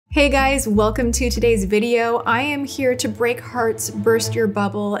Hey guys, welcome to today's video. I am here to break hearts, burst your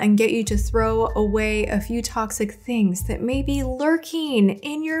bubble, and get you to throw away a few toxic things that may be lurking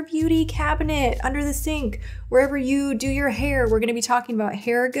in your beauty cabinet, under the sink, wherever you do your hair. We're gonna be talking about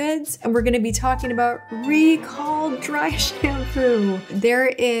hair goods, and we're gonna be talking about recalled dry shampoo. There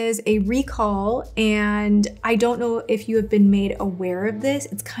is a recall, and I don't know if you have been made aware of this.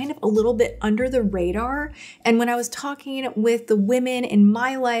 It's kind of a little bit under the radar. And when I was talking with the women in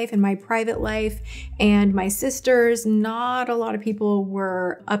my life, in my private life, and my sisters, not a lot of people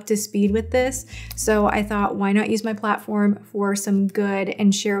were up to speed with this. So I thought, why not use my platform for some good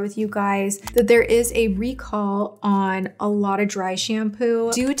and share with you guys that there is a recall on a lot of dry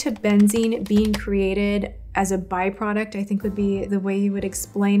shampoo due to benzene being created as a byproduct, I think would be the way you would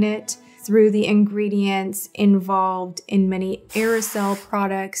explain it, through the ingredients involved in many aerosol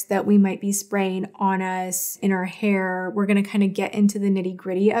products that we might be spraying on us in our hair. We're gonna kind of get into the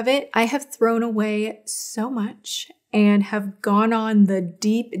nitty-gritty of it. I have thrown away so much and have gone on the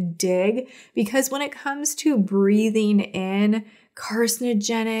deep dig because when it comes to breathing in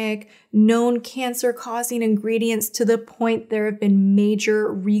carcinogenic, known cancer-causing ingredients to the point there have been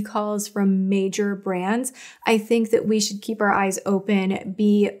major recalls from major brands, I think that we should keep our eyes open,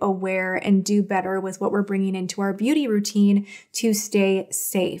 be aware, and do better with what we're bringing into our beauty routine to stay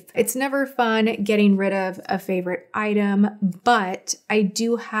safe. It's never fun getting rid of a favorite item, but I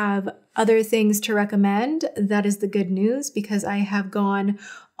do have other things to recommend. That is the good news, because I have gone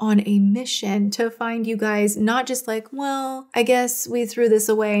on a mission to find you guys not just like, well, I guess we threw this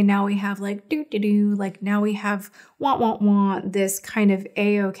away, now we have like like now we have want this kind of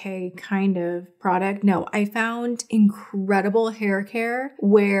a-okay kind of product. No, I found incredible hair care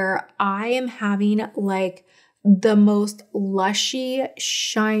where I am having like the most lushy,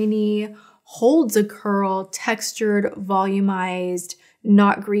 shiny, holds a curl, textured, volumized,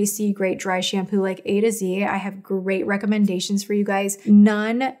 not greasy, great dry shampoo, like A to Z. I have great recommendations for you guys.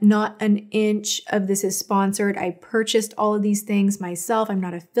 None, not an inch of this is sponsored. I purchased all of these things myself. I'm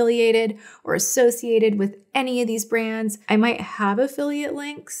not affiliated or associated with any of these brands. I might have affiliate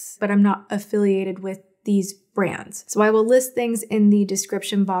links, but I'm not affiliated with these brands. So I will list things in the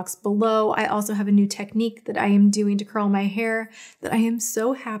description box below. I also have a new technique that I am doing to curl my hair that I am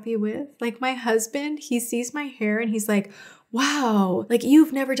so happy with. Like my husband, he sees my hair and he's like, wow, like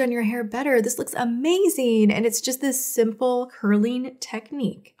you've never done your hair better. This looks amazing. And it's just this simple curling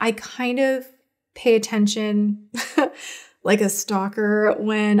technique. I kind of pay attention like a stalker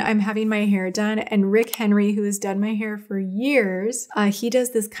when I'm having my hair done. And Rick Henry, who has done my hair for years, he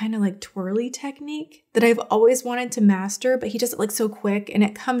does this kind of like twirly technique that I've always wanted to master, but he does it like so quick and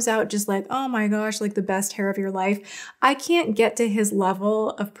it comes out just like, oh my gosh, like the best hair of your life. I can't get to his level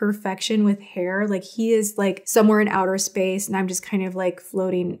of perfection with hair. Like he is like somewhere in outer space and I'm just kind of like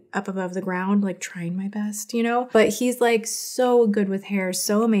floating up above the ground, like trying my best, you know? But he's like so good with hair,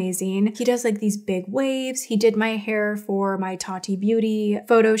 so amazing. He does like these big waves. He did my hair for my Tati Beauty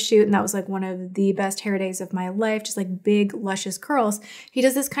photo shoot and that was like one of the best hair days of my life, just like big luscious curls. He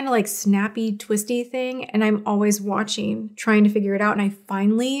does this kind of like snappy, twisty thing and I'm always watching, trying to figure it out. And I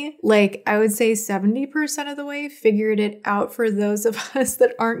finally, like I would say 70% of the way, figured it out for those of us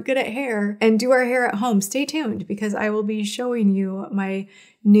that aren't good at hair and do our hair at home. Stay tuned because I will be showing you my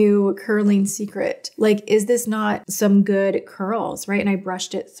new curling secret. Like, is this not some good curls, right? And I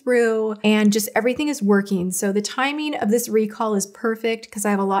brushed it through and just everything is working. So the timing of this recall is perfect because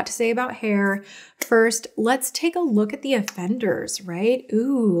I have a lot to say about hair. First, let's take a look at the offenders, right?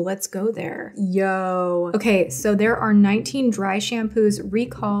 Ooh, let's go there. Yo. Okay, so there are 19 dry shampoos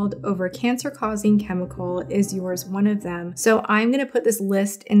recalled over cancer-causing chemical. Is yours one of them? So I'm gonna put this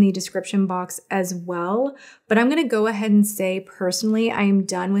list in the description box as well, but I'm gonna go ahead and say personally, I am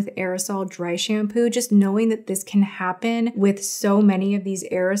done with aerosol dry shampoo, just knowing that this can happen with so many of these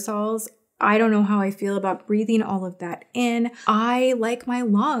aerosols. I don't know how I feel about breathing all of that in. I like my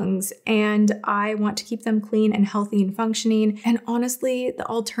lungs and I want to keep them clean and healthy and functioning. And honestly, the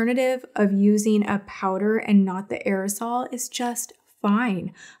alternative of using a powder and not the aerosol is just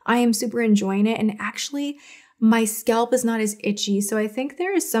fine. I am super enjoying it. And actually, my scalp is not as itchy. So I think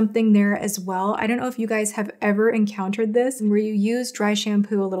there is something there as well. I don't know if you guys have ever encountered this where you use dry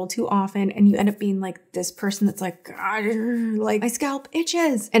shampoo a little too often and you end up being like this person that's like, God, like my scalp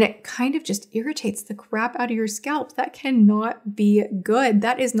itches. And it kind of just irritates the crap out of your scalp. That cannot be good.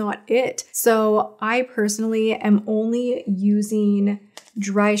 That is not it. So I personally am only using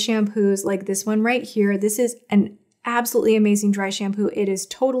dry shampoos like this one right here. This is an absolutely amazing dry shampoo. It is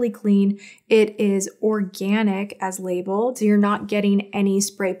totally clean. It is organic as labeled. So you're not getting any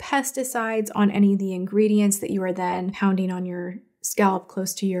spray pesticides on any of the ingredients that you are then pounding on your scalp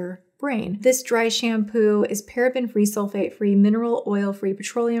close to your brain. This dry shampoo is paraben-free, sulfate-free, mineral oil-free,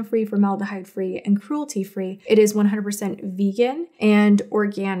 petroleum-free, formaldehyde-free, and cruelty-free. It is 100% vegan and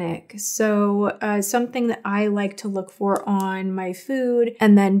organic. So something that I like to look for on my food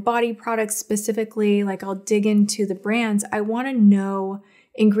and then body products specifically, like I'll dig into the brands. I want to know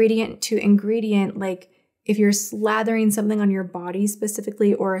ingredient to ingredient, like if you're slathering something on your body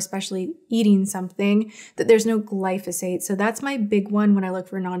specifically, or especially eating something, that there's no glyphosate. So that's my big one when I look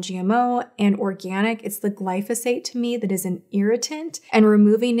for non-GMO and organic. It's the glyphosate to me that is an irritant, and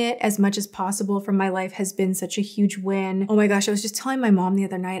removing it as much as possible from my life has been such a huge win. Oh my gosh, I was just telling my mom the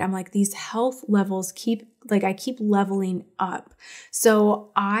other night, I'm like, these health levels I keep leveling up.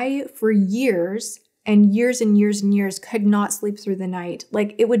 So I, for years and years and years and years, could not sleep through the night.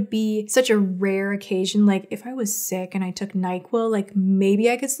 Like, it would be such a rare occasion. Like, if I was sick and I took NyQuil, like maybe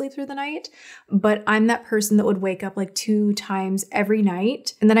I could sleep through the night, but I'm that person that would wake up like 2 times every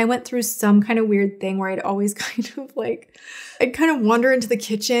night. And then I went through some kind of weird thing where I'd always I'd kind of wander into the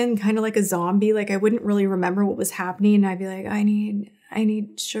kitchen, kind of like a zombie. Like, I wouldn't really remember what was happening. And I'd be like, I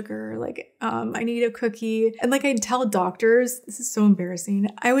need sugar, like, I need a cookie. And like, I'd tell doctors, this is so embarrassing.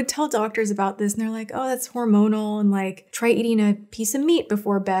 I would tell doctors about this and they're like, oh, that's hormonal. And like, try eating a piece of meat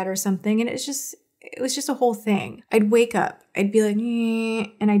before bed or something. And it was just a whole thing. I'd wake up, I'd be like,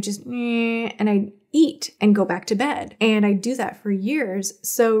 and I'd eat and go back to bed. And I do that for years.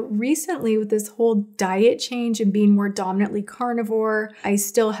 So recently, with this whole diet change and being more dominantly carnivore, I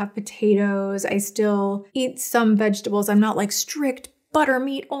still have potatoes. I still eat some vegetables. I'm not like strict butter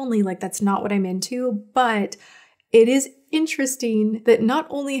meat only. Like, that's not what I'm into. But it is interesting that not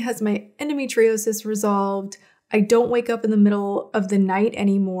only has my endometriosis resolved, I don't wake up in the middle of the night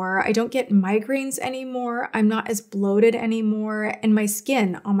anymore. I don't get migraines anymore. I'm not as bloated anymore. And my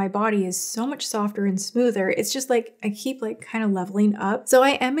skin on my body is so much softer and smoother. It's just like, I keep like kind of leveling up. So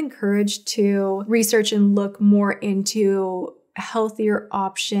I am encouraged to research and look more into healthier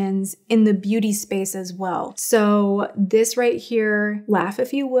options in the beauty space as well. So this right here, laugh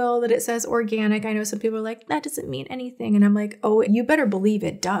if you will that it says organic. I know some people are like, that doesn't mean anything. And I'm like, oh, you better believe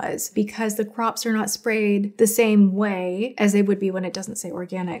it does, because the crops are not sprayed the same way as they would be when it doesn't say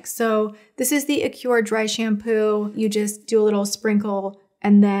organic. So this is the Acure Dry Shampoo. You just do a little sprinkle,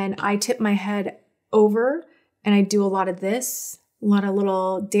 and then I tip my head over and I do a lot of this. A lot of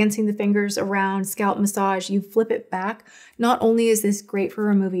little dancing the fingers around, scalp massage. You flip it back. Not only is this great for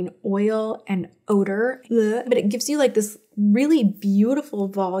removing oil and odor, but it gives you like this really beautiful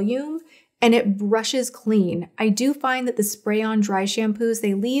volume, and it brushes clean. I do find that the spray-on dry shampoos,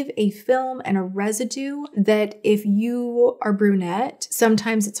 they leave a film and a residue that if you are brunette,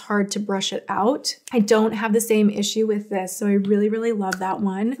 sometimes it's hard to brush it out. I don't have the same issue with this, so I really, really love that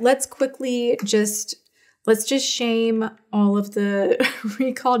one. Let's just shame all of the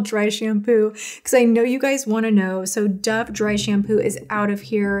recalled dry shampoo, because I know you guys want to know. So Dove dry shampoo is out of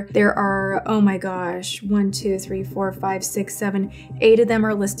here. There are, oh my gosh, 1, 2, 3, 4, 5, 6, 7, 8 of them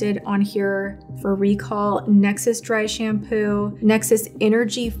are listed on here for recall. Nexxus dry shampoo, Nexxus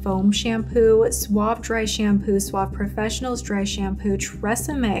Energy foam shampoo, Suave dry shampoo, Suave Professionals dry shampoo,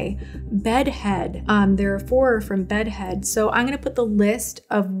 Tresemmé, Bedhead. There are 4 from Bedhead. So I'm going to put the list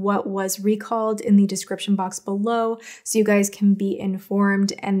of what was recalled in the description box below, so you guys can be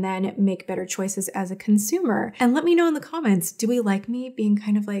informed and then make better choices as a consumer. And let me know in the comments, do we like me being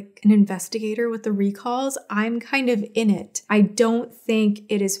kind of like an investigator with the recalls? I'm kind of in it. I don't think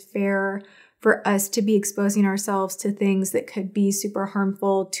it is fair for us to be exposing ourselves to things that could be super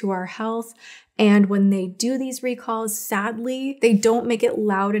harmful to our health. And when they do these recalls, sadly, they don't make it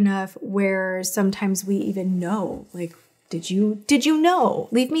loud enough where sometimes we even know, like, did you know?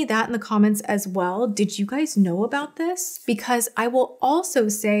 Leave me that in the comments as well. Did you guys know about this? Because I will also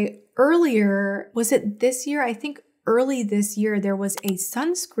say earlier, was it this year? I think early this year, there was a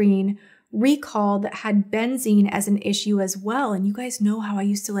sunscreen recall that had benzene as an issue as well. And you guys know how I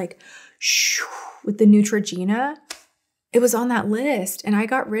used to like shoo with the Neutrogena. It was on that list and I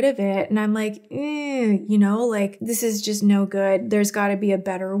got rid of it. And I'm like, you know, like this is just no good. There's got to be a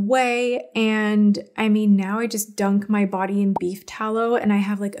better way. And I mean, now I just dunk my body in beef tallow and I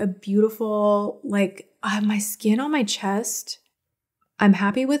have like a beautiful, like my skin on my chest. I'm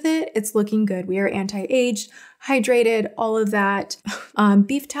happy with it. It's looking good. We are anti-aged, hydrated, all of that.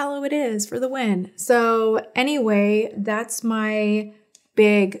 Beef tallow it is for the win. So anyway, that's my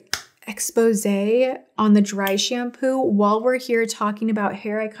big expose on the dry shampoo. While we're here talking about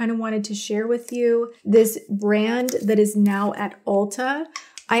hair, I kind of wanted to share with you this brand that is now at Ulta.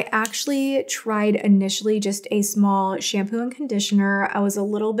 I actually tried initially just a small shampoo and conditioner. I was a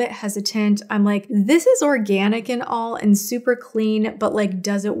little bit hesitant. I'm like, this is organic and all and super clean, but like,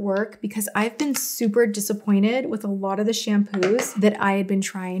 does it work? Because I've been super disappointed with a lot of the shampoos that I had been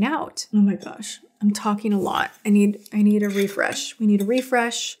trying out. Oh my gosh, I'm talking a lot. I need a refresh. We need a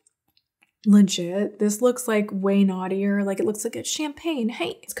refresh. Legit, this looks like way naughtier. Like it looks like it's champagne.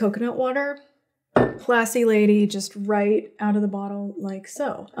 Hey, it's coconut water. Classy lady, just right out of the bottle like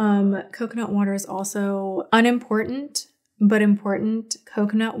so. Coconut water is also unimportant, but important.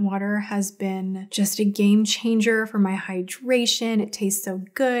 Coconut water has been just a game changer for my hydration. It tastes so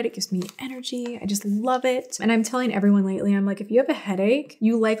good. It gives me energy. I just love it. And I'm telling everyone lately, I'm like, if you have a headache,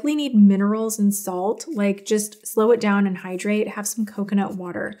 you likely need minerals and salt. Like just slow it down and hydrate. Have some coconut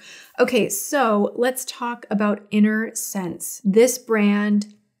water. Okay, so let's talk about Innersense. This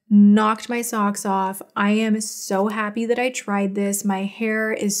brand knocked my socks off. I am so happy that I tried this. My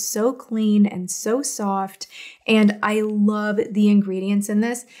hair is so clean and so soft, and I love the ingredients in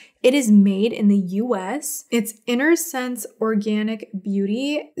this. It is made in the US. It's Innersense Organic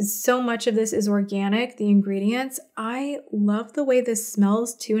Beauty. So much of this is organic, the ingredients. I love the way this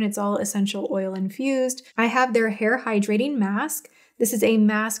smells too, and it's all essential oil infused. I have their hair hydrating mask. This is a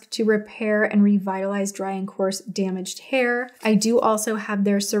mask to repair and revitalize dry and coarse damaged hair. I do also have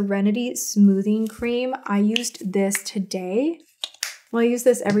their Serenity Smoothing Cream. I used this today. Well, I use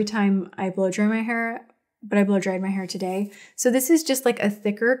this every time I blow dry my hair, but I blow dried my hair today. So this is just like a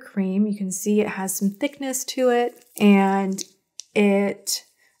thicker cream. You can see it has some thickness to it and it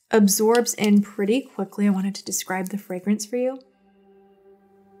absorbs in pretty quickly. I wanted to describe the fragrance for you.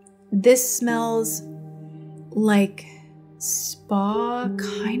 This smells like spa,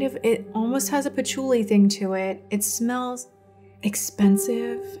 kind of. It almost has a patchouli thing to it. It smells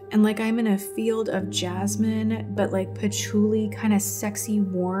expensive and like I'm in a field of jasmine, but like patchouli, kind of sexy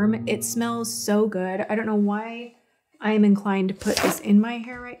warm. It smells so good. I don't know why I am inclined to put this in my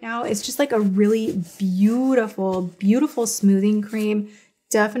hair right now. It's just like a really beautiful smoothing cream.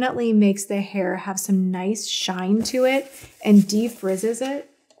 Definitely makes the hair have some nice shine to it and defrizzes it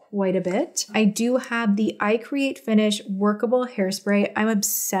quite a bit. I do have the I Create Finish workable hairspray. I'm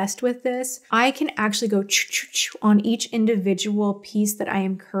obsessed with this. I can actually go on each individual piece that I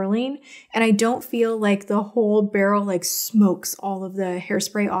am curling, and I don't feel like the whole barrel like smokes all of the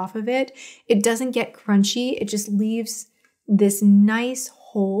hairspray off of it. It doesn't get crunchy. It just leaves this nice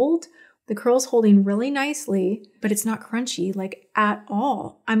hold. The curl's holding really nicely, but it's not crunchy like at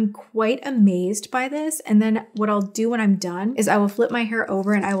all. I'm quite amazed by this. And then what I'll do when I'm done is I will flip my hair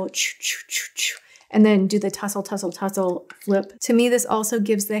over and I will and then do the tussle flip. To me, this also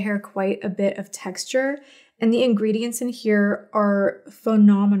gives the hair quite a bit of texture. And the ingredients in here are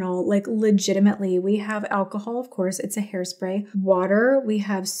phenomenal, like legitimately. We have alcohol, of course, it's a hairspray. Water, we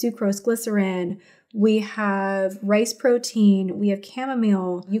have sucrose, glycerin, we have rice protein, we have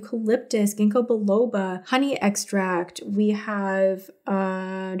chamomile, eucalyptus, ginkgo biloba, honey extract, we have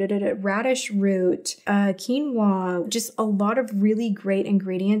radish root, quinoa, just a lot of really great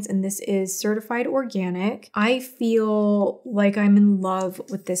ingredients, and this is certified organic. I feel like I'm in love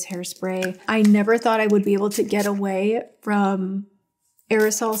with this hairspray. I never thought I would be able to get away from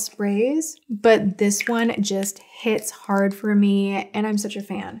aerosol sprays, but this one just hits hard for me and I'm such a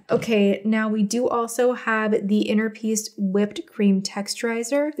fan. Okay, now we do also have the Inner Peace Whipped Cream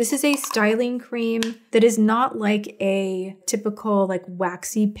Texturizer. This is a styling cream that is not like a typical like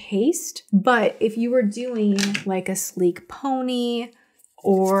waxy paste, but if you were doing like a sleek pony,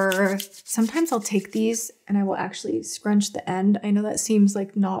 or sometimes I'll take these and I will actually scrunch the end. I know that seems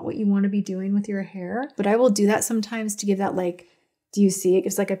like not what you want to be doing with your hair, but I will do that sometimes to give that like, do you see? It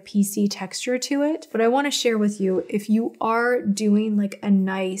gives like a piecey texture to it. But I want to share with you, if you are doing like a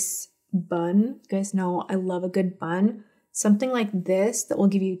nice bun, you guys know I love a good bun, something like this that will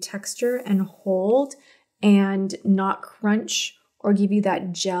give you texture and hold and not crunch or give you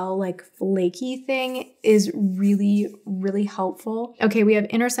that gel like flaky thing is really, really helpful. Okay, we have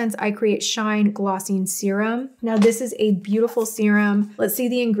Innersense I Create Shine Glossing Serum. Now this is a beautiful serum. Let's see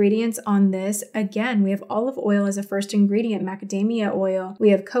the ingredients on this. Again, we have olive oil as a first ingredient, macadamia oil. We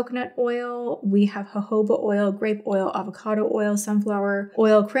have coconut oil, we have jojoba oil, grape oil, avocado oil, sunflower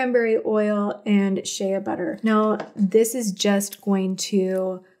oil, cranberry oil, and shea butter. Now this is just going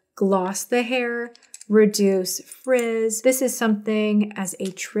to gloss the hair, reduce frizz. This is something as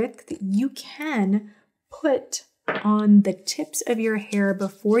a trick that you can put on the tips of your hair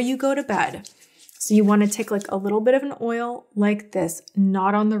before you go to bed. So you want to take like a little bit of an oil like this,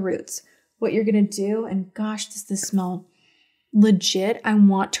 not on the roots. What you're going to do, and gosh, does this smell legit, I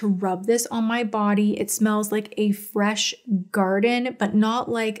want to rub this on my body. It smells like a fresh garden, but not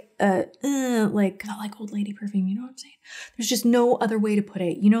like not like old lady perfume, you know what I'm saying? There's just no other way to put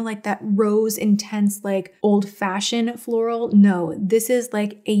it. You know, like that rose intense, like old fashioned floral. No, this is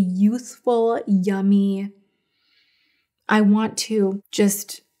like a youthful, yummy. I want to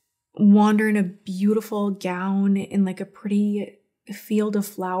just wander in a beautiful gown in like a pretty field of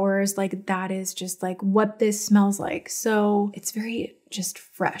flowers. Like that is just like what this smells like. So it's very just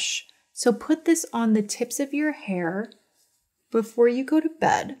fresh. So put this on the tips of your hair before you go to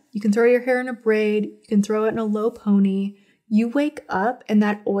bed. You can throw your hair in a braid. You can throw it in a low pony. You wake up and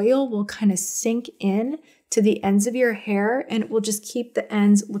that oil will kind of sink in to the ends of your hair, and it will just keep the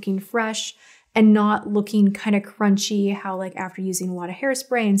ends looking fresh and not looking kind of crunchy, how like after using a lot of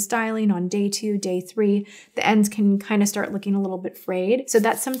hairspray and styling on day 2, day 3, the ends can kind of start looking a little bit frayed. So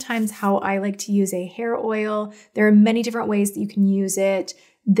that's sometimes how I like to use a hair oil. There are many different ways that you can use it.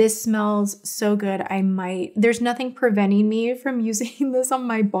 This smells so good. There's nothing preventing me from using this on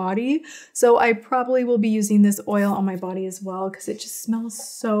my body. So I probably will be using this oil on my body as well because it just smells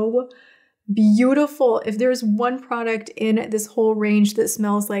so beautiful. If there's one product in this whole range that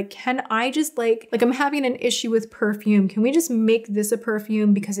smells like, can I just like I'm having an issue with perfume. Can we just make this a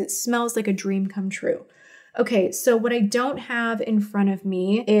perfume because it smells like a dream come true? Okay, so what I don't have in front of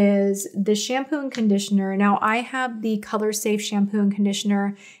me is the shampoo and conditioner. Now I have the Color Safe shampoo and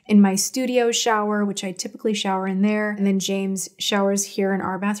conditioner in my studio shower, which I typically shower in there. And then James showers here in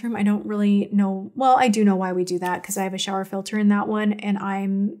our bathroom. I don't really know. Well, I do know why we do that because I have a shower filter in that one, and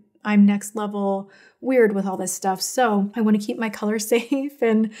I'm next level weird with all this stuff. So I want to keep my color safe,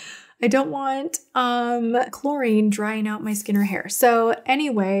 and I don't want chlorine drying out my skin or hair. So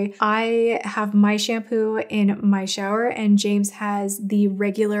anyway, I have my shampoo in my shower, and James has the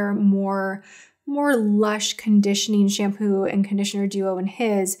regular, more lush conditioning shampoo and conditioner duo in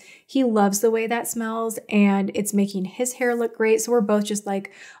his. He loves the way that smells, and it's making his hair look great. So we're both just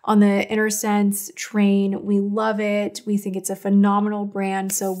like on the Innersense train. We love it. We think it's a phenomenal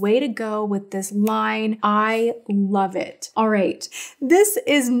brand. So way to go with this line. I love it. All right. This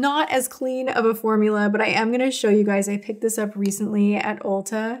is not as clean of a formula, but I am going to show you guys. I picked this up recently at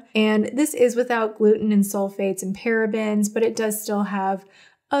Ulta, and this is without gluten and sulfates and parabens, but it does still have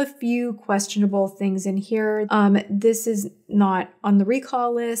a few questionable things in here. This is not on the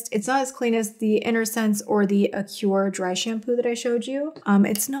recall list. It's not as clean as the Innersense or the Acure Dry Shampoo that I showed you.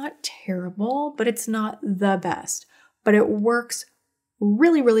 It's not terrible, but it's not the best, but it works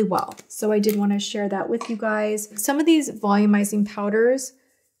really, really well. So I did want to share that with you guys. Some of these volumizing powders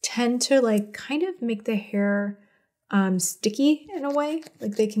tend to like kind of make the hair sticky in a way,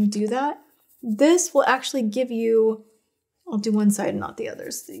 like they can do that. This will actually give you, I'll do one side and not the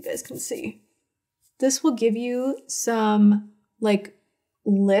other so you guys can see. This will give you some like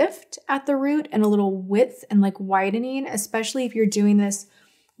lift at the root and a little width and like widening, especially if you're doing this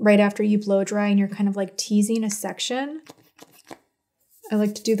right after you blow dry and you're kind of like teasing a section. I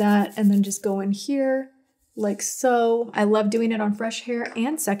like to do that and then just go in here like so. I love doing it on fresh hair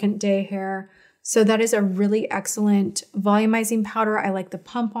and second day hair. So that is a really excellent volumizing powder. I like the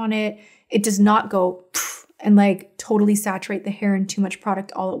pump on it. It does not go and like totally saturate the hair in too much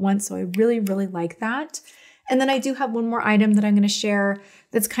product all at once. So I really, really like that. And then I do have one more item that I'm going to share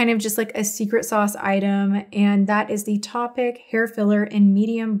that's kind of just like a secret sauce item, and that is the Topic hair filler in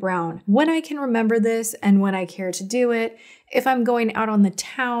medium brown. When I can remember this and when I care to do it, if I'm going out on the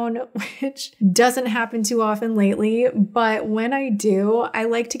town, which doesn't happen too often lately, but when I do, I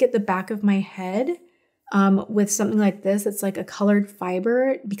like to get the back of my head with something like this. It's like a colored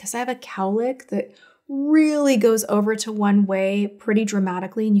fiber because I have a cowlick that really goes over to one way pretty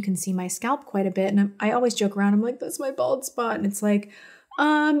dramatically, and you can see my scalp quite a bit. And I always joke around, I'm like, that's my bald spot. And it's like,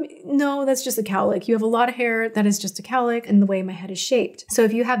 no, that's just a cowlick. You have a lot of hair that is just a cowlick and the way my head is shaped. So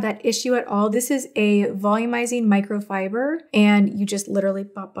if you have that issue at all, this is a volumizing microfiber, and you just literally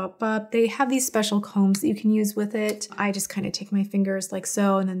pop, pop, pop. They have these special combs that you can use with it. I just kind of take my fingers like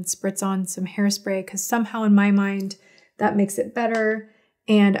so and then spritz on some hairspray because somehow in my mind that makes it better.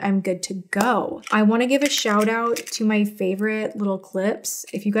 And I'm good to go. I want to give a shout out to my favorite little clips.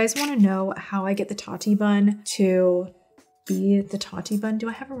 If you guys want to know how I get the Tati bun to be the Tati bun, do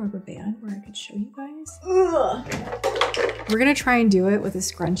I have a rubber band where I could show you guys? Ugh. We're gonna try and do it with a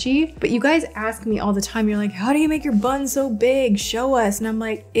scrunchie, but you guys ask me all the time, you're like, how do you make your bun so big? Show us. And I'm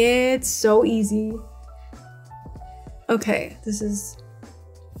like, it's so easy. Okay, this is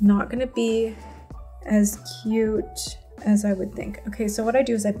not gonna be as cute as I would think. Okay, so what I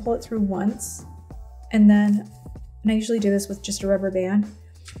do is I pull it through once, and I usually do this with just a rubber band.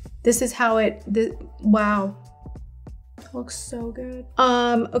 This is how wow. That looks so good.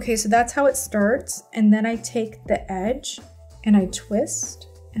 Okay, so that's how it starts. And then I take the edge and I twist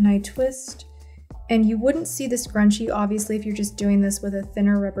and I twist. And you wouldn't see the scrunchie, obviously, if you're just doing this with a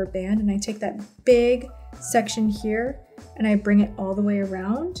thinner rubber band. And I take that big section here and I bring it all the way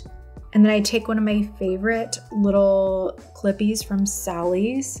around. And then I take one of my favorite little clippies from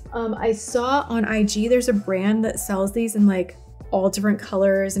Sally's. I saw on IG, there's a brand that sells these in like all different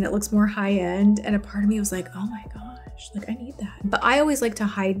colors and it looks more high end. And a part of me was like, oh my gosh, like I need that. But I always like to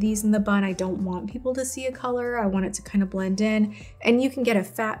hide these in the bun. I don't want people to see a color. I want it to kind of blend in. And you can get a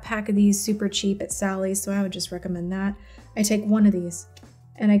fat pack of these super cheap at Sally's. So I would just recommend that. I take one of these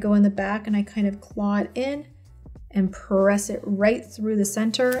and I go in the back and I kind of claw it in and press it right through the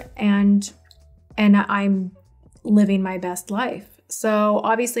center, and I'm living my best life. So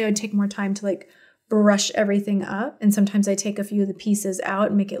obviously I would take more time to like brush everything up, and sometimes I take a few of the pieces out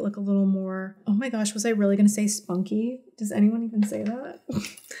and make it look a little more, oh my gosh, was I really gonna say spunky? Does anyone even say that?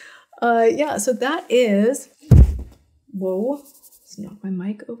 Yeah, so that is, whoa, let's knock my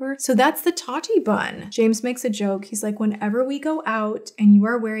mic over. So that's the Tati bun. James makes a joke. He's like, whenever we go out and you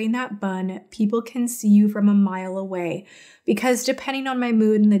are wearing that bun, people can see you from a mile away, because depending on my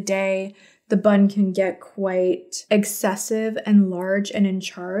mood in the day, the bun can get quite excessive and large and in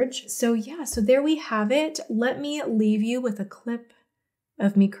charge. So yeah, so there we have it. Let me leave you with a clip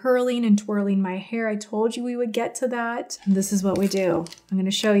of me curling and twirling my hair. I told you we would get to that. And this is what we do. I'm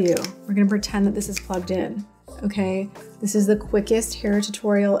gonna show you. We're gonna pretend that this is plugged in. Okay, this is the quickest hair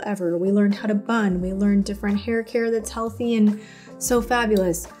tutorial ever. We learned how to bun. We learned different hair care that's healthy and so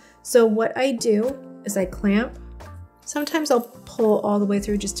fabulous. So what I do is I clamp. Sometimes I'll pull all the way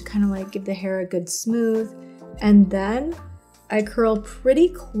through just to kind of like give the hair a good smooth. And then I curl pretty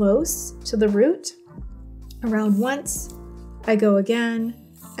close to the root. Around once, I go again,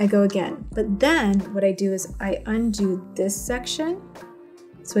 I go again. But then what I do is I undo this section.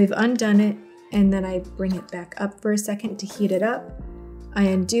 So we've undone it. And then I bring it back up for a second to heat it up. I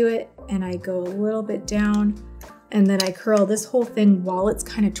undo it and I go a little bit down, and then I curl this whole thing while it's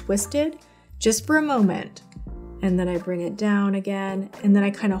kind of twisted, just for a moment. And then I bring it down again, and then I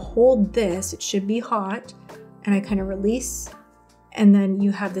kind of hold this, it should be hot, and I kind of release, and then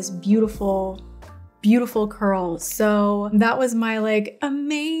you have this beautiful, beautiful curl. So that was my like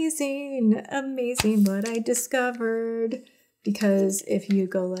amazing what I discovered. Because if you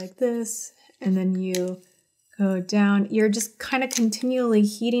go like this, and then you go down, you're just kind of continually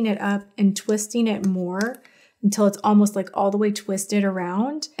heating it up and twisting it more until it's almost like all the way twisted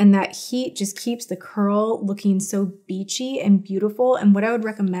around. And that heat just keeps the curl looking so beachy and beautiful. And what I would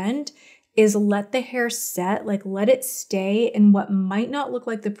recommend is let the hair set, like let it stay in what might not look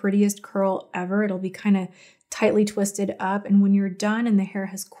like the prettiest curl ever. It'll be kind of tightly twisted up. And when you're done and the hair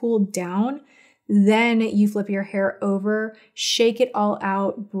has cooled down, then you flip your hair over, shake it all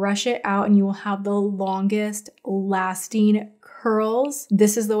out, brush it out, and you will have the longest lasting curls.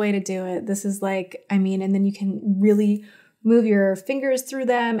 This is the way to do it. This is like, I mean, and then you can really move your fingers through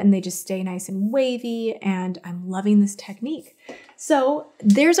them and they just stay nice and wavy, and I'm loving this technique. So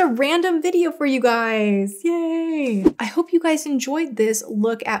there's a random video for you guys. Yay! I hope you guys enjoyed this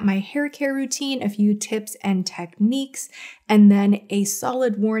look at my hair care routine, a few tips and techniques, and then a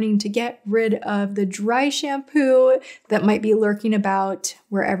solid warning to get rid of the dry shampoo that might be lurking about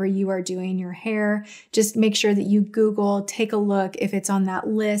wherever you are doing your hair. Just make sure that you Google, take a look if it's on that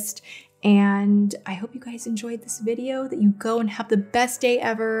list. And I hope you guys enjoyed this video, that you go and have the best day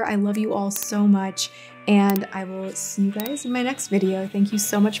ever. I love you all so much, and I will see you guys in my next video. Thank you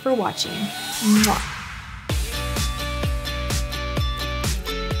so much for watching. Mwah.